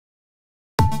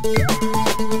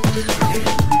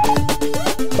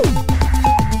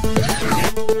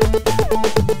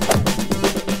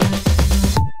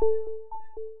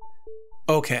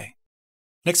Okay,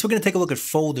 next we're going to take a look at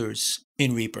folders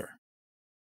in Reaper.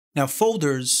 Now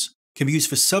folders can be used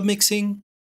for submixing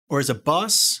or as a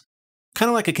bus, kind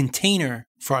of like a container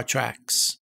for our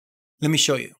tracks. Let me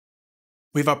show you.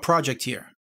 We have our project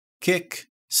here: kick,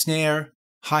 snare,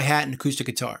 hi-hat, and acoustic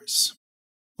guitars.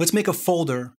 Let's make a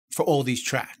folder for all these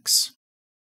tracks.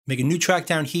 Make a new track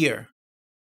down here.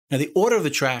 Now the order of the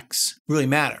tracks really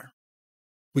matter.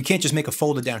 We can't just make a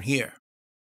folder down here.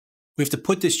 We have to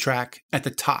put this track at the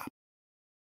top.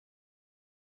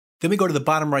 Then we go to the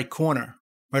bottom right corner,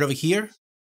 right over here.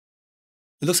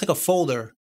 It looks like a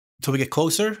folder until we get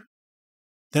closer.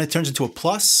 Then it turns into a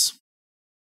plus.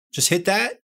 Just hit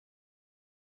that.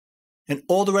 And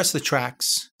all the rest of the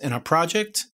tracks in our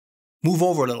project move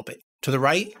over a little bit to the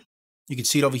right. You can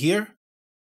see it over here.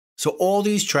 So all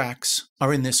these tracks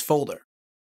are in this folder.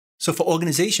 So for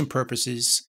organization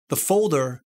purposes, the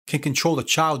folder can control the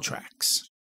child tracks.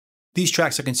 These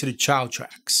tracks are considered child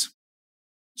tracks.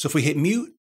 So if we hit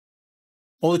mute,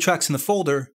 all the tracks in the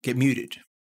folder get muted.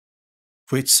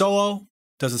 If we hit solo,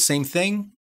 it does the same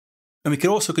thing. And we can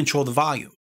also control the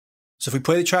volume. So if we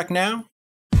play the track now,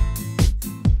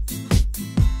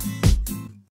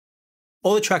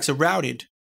 all the tracks are routed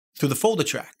through the folder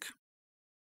track.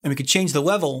 And we can change the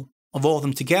level of all of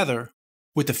them together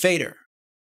with the fader.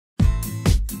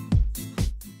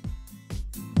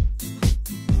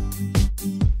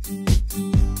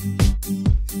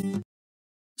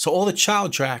 So all the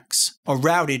child tracks are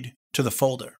routed to the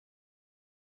folder.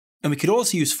 And we could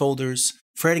also use folders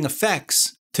for adding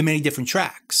effects to many different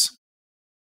tracks.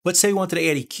 Let's say we wanted to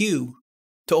add EQ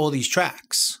to all these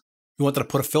tracks. We wanted to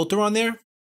put a filter on there.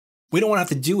 We don't want to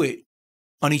have to do it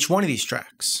on each one of these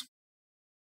tracks.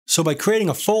 So by creating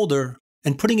a folder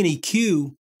and putting an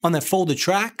EQ on that folder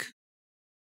track,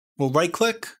 we'll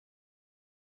right-click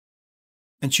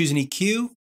and choose an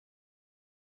EQ.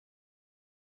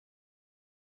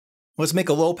 Let's make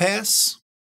a low pass.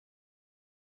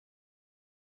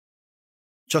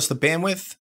 Adjust the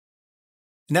bandwidth.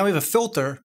 And now we have a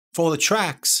filter for all the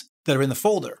tracks that are in the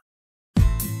folder.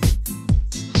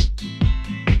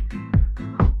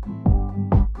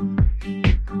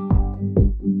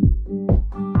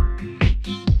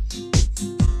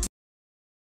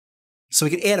 So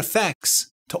we can add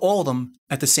effects to all of them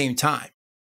at the same time.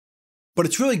 But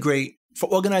it's really great for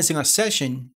organizing our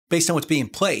session based on what's being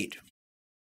played.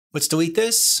 Let's delete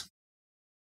this,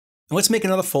 and let's make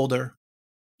another folder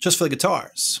just for the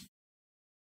guitars.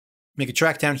 Make a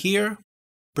track down here,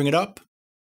 bring it up,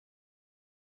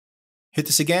 hit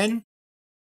this again,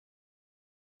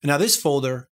 and now this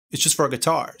folder is just for our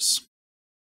guitars.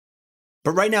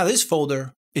 But right now this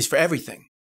folder is for everything.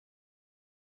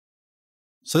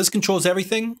 So this controls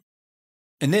everything,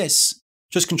 and this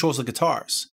just controls the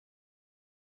guitars.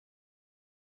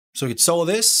 So we could solo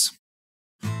this,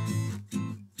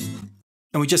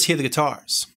 and we just hear the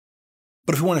guitars.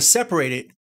 But if we want to separate it,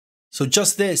 so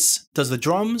just this does the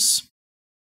drums,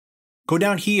 go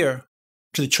down here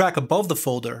to the track above the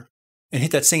folder and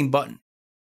hit that same button.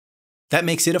 That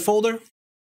makes it a folder,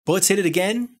 but let's hit it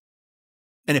again,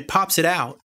 and it pops it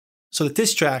out so that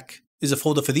this track is a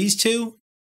folder for these two,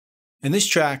 and this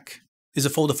track is a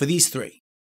folder for these three,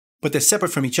 but they're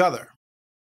separate from each other.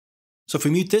 So if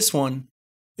we mute this one,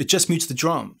 it just mutes the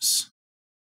drums.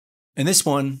 And this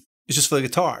one is just for the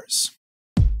guitars.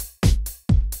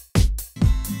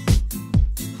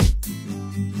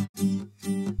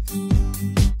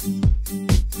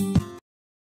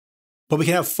 But we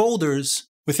can have folders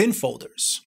within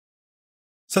folders.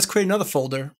 So let's create another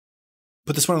folder.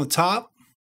 Put this one on the top.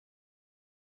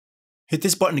 Hit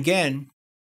this button again.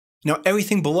 Now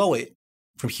everything below it,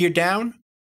 from here down,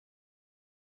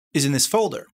 is in this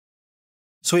folder.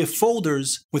 So we have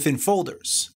folders within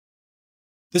folders.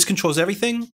 This controls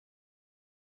everything.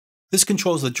 This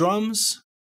controls the drums.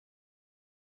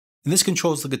 And this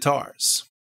controls the guitars.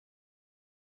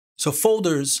 So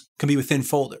folders can be within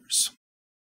folders.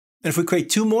 And if we create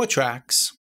two more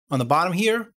tracks on the bottom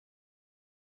here,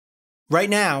 right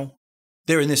now,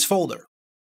 they're in this folder.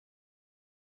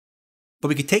 But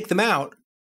we could take them out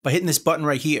by hitting this button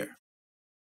right here,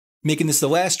 making this the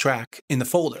last track in the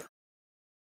folder.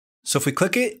 So if we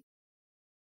click it,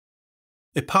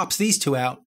 it pops these two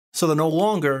out so they're no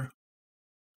longer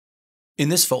in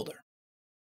this folder.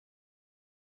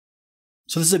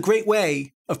 So this is a great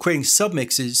way of creating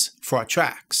submixes for our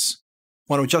tracks.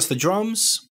 Want to adjust the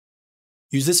drums?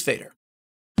 Use this fader.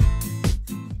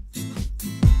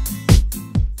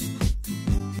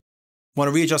 Want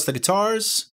to readjust the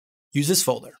guitars? use this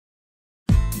folder.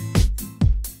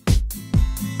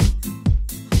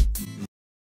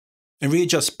 And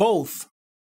readjust both,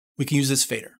 we can use this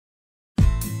fader.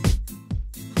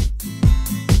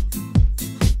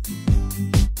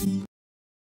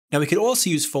 Now we could also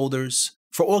use folders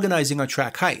for organizing our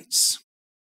track heights.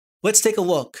 Let's take a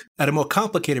look at a more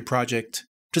complicated project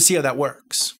to see how that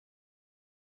works.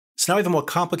 So now we have a more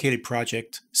complicated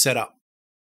project set up.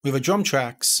 We have our drum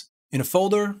tracks in a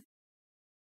folder,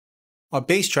 our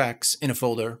bass tracks in a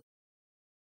folder,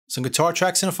 some guitar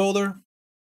tracks in a folder,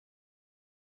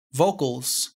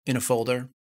 vocals in a folder,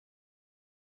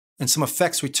 and some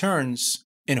effects returns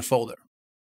in a folder.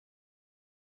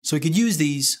 So we could use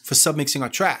these for submixing our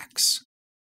tracks,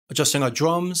 adjusting our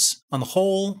drums on the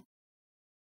whole,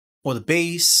 or the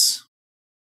bass,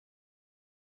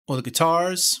 or the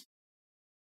guitars.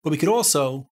 But we could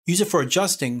also use it for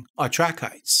adjusting our track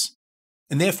heights,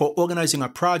 and therefore organizing our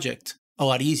project a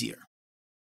lot easier.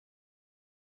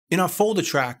 In our folder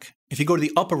track, if you go to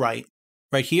the upper right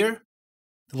here,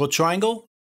 the little triangle,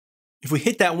 if we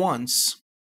hit that once,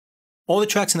 all the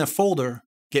tracks in that folder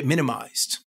get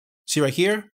minimized. See right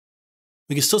here?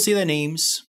 We can still see their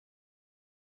names,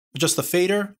 adjust the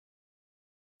fader,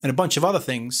 and a bunch of other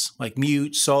things like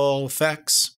mute, sol,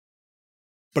 effects,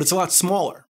 but it's a lot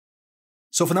smaller.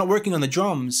 So if we're not working on the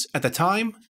drums at the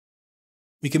time,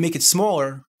 we can make it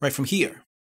smaller right from here.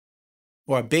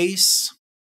 Or our bass,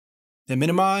 they're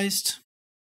minimized,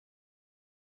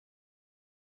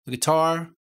 the guitar,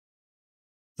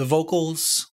 the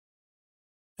vocals,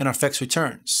 and our effects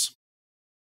returns.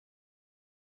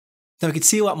 Now we can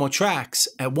see a lot more tracks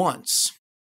at once.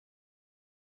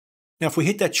 Now if we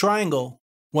hit that triangle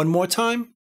one more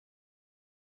time,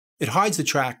 it hides the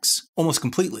tracks almost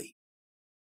completely.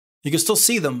 You can still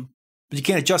see them, but you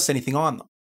can't adjust anything on them.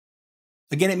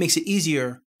 Again, it makes it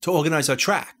easier to organize our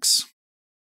tracks.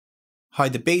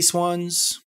 Hide the bass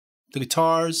ones, the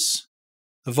guitars,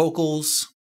 the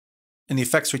vocals, and the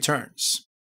effects returns.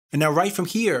 And now right from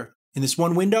here, in this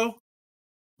one window,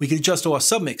 we can adjust all our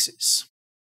submixes.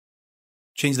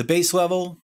 Change the bass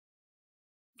level,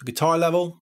 the guitar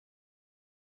level,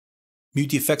 mute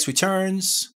the effects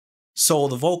returns, solo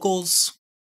the vocals.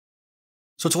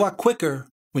 So it's a lot quicker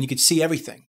when you can see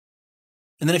everything.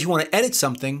 And then if you want to edit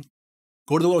something,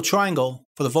 go to the little triangle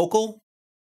for the vocal.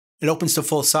 It opens to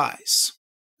full size.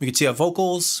 We can see our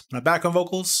vocals and our background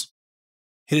vocals.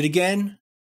 Hit it again,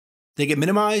 they get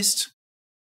minimized.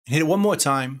 And hit it one more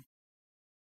time,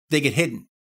 they get hidden.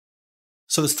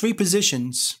 So there's 3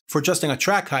 positions for adjusting our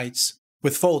track heights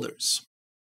with folders.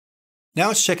 Now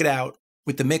let's check it out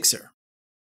with the mixer.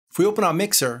 If we open our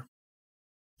mixer,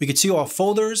 we can see all our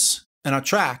folders and our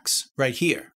tracks right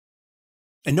here.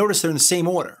 And notice they're in the same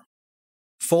order.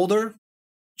 Folder,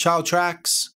 child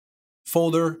tracks,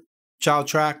 folder, child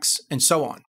tracks, and so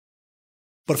on.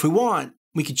 But if we want,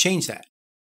 we can change that.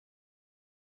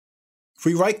 If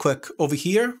we right-click over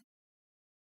here,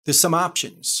 there's some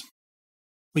options.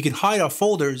 We can hide our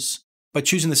folders by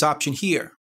choosing this option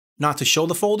here, not to show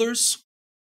the folders.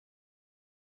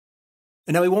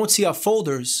 And now we won't see our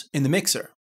folders in the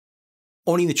mixer,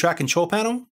 only in the track control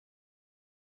panel.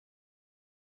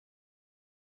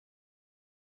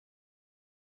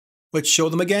 Let's show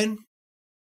them again.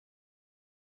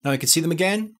 Now we can see them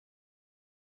again.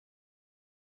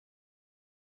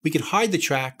 We can hide the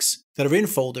tracks that are in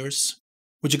folders,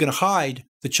 which are going to hide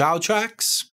the child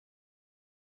tracks.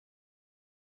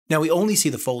 Now we only see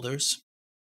the folders.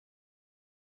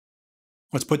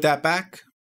 Let's put that back.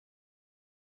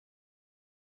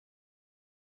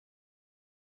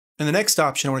 And the next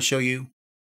option I want to show you,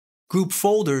 group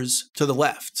folders to the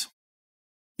left.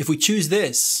 If we choose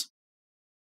this,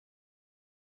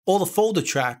 all the folder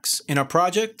tracks in our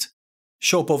project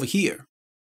show up over here.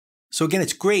 So again,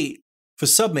 it's great for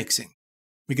submixing.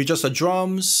 We can adjust our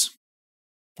drums,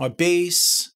 our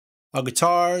bass, our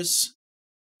guitars,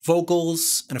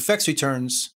 vocals, and effects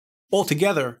returns all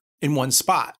together in one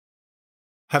spot,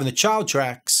 having the child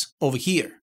tracks over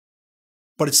here.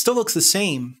 But it still looks the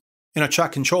same in our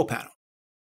track control panel.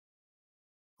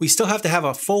 We still have to have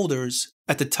our folders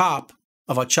at the top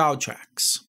of our child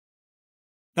tracks.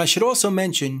 Now I should also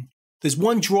mention there's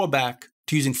one drawback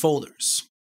to using folders.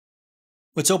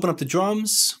 Let's open up the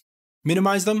drums,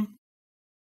 minimize them.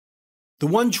 The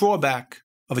one drawback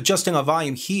of adjusting our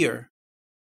volume here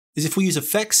is if we use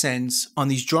effect sends on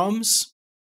these drums,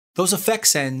 those effect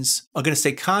sends are going to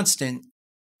stay constant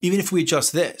even if we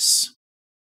adjust this,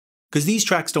 because these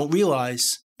tracks don't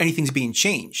realize anything's being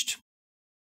changed.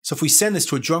 So if we send this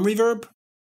to a drum reverb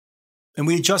and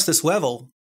we adjust this level,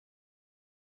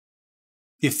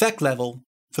 the effect level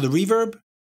for the reverb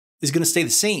is going to stay the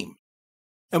same.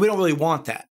 and we don't really want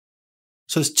that.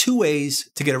 So there's two ways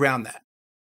to get around that.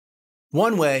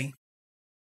 One way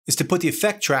is to put the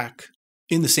effect track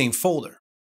in the same folder.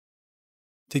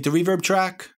 Take the reverb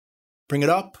track, bring it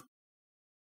up,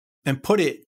 and put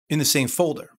it in the same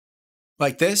folder,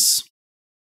 like this.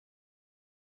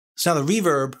 So now the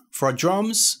reverb for our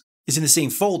drums is in the same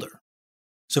folder.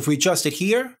 So if we adjust it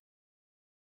here,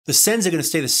 the sends are going to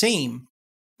stay the same,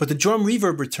 but the drum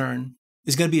reverb return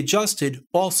is going to be adjusted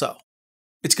also.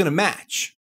 It's going to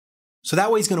match. So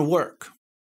that way it's going to work.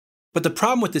 But the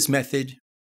problem with this method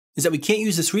is that we can't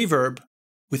use this reverb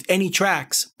with any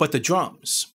tracks but the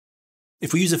drums.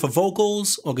 If we use it for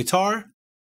vocals or guitar,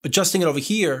 adjusting it over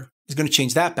here is going to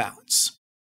change that balance.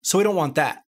 So we don't want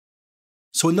that.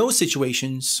 So in those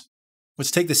situations,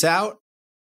 let's take this out.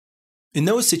 In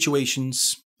those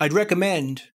situations, I'd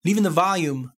recommend leaving the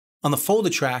volume on the folder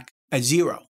track at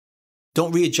 0.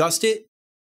 Don't readjust it.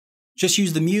 Just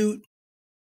use the mute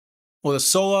or the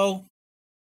solo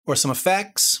or some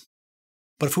effects.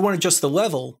 But if we want to adjust the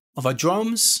level of our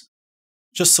drums,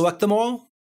 just select them all,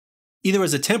 either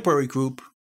as a temporary group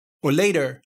or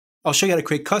later, I'll show you how to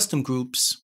create custom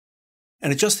groups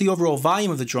and adjust the overall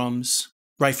volume of the drums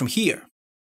right from here.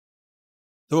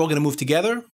 They're all going to move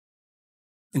together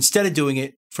instead of doing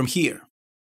it from here.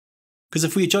 Because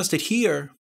if we adjust it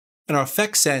here and our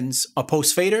effect sends are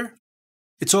post-fader,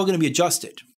 it's all going to be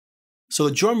adjusted. So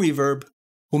the drum reverb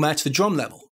will match the drum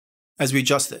level as we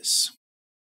adjust this.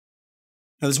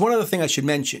 Now there's one other thing I should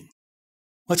mention.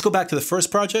 Let's go back to the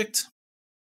first project.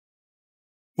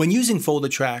 When using folder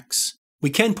tracks, we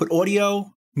can put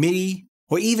audio, MIDI,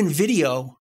 or even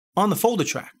video on the folder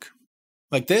track,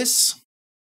 like this.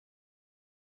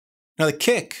 Now the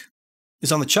kick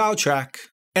is on the child track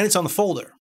and it's on the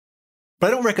folder. But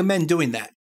I don't recommend doing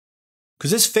that,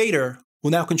 because this fader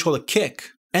will now control the kick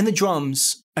and the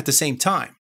drums at the same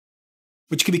time,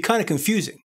 which can be kind of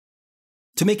confusing.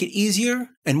 To make it easier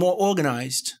and more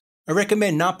organized, I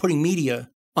recommend not putting media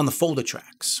on the folder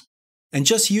tracks and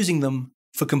just using them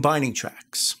for combining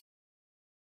tracks.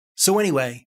 So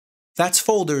anyway, that's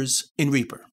folders in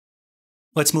Reaper.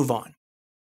 Let's move on.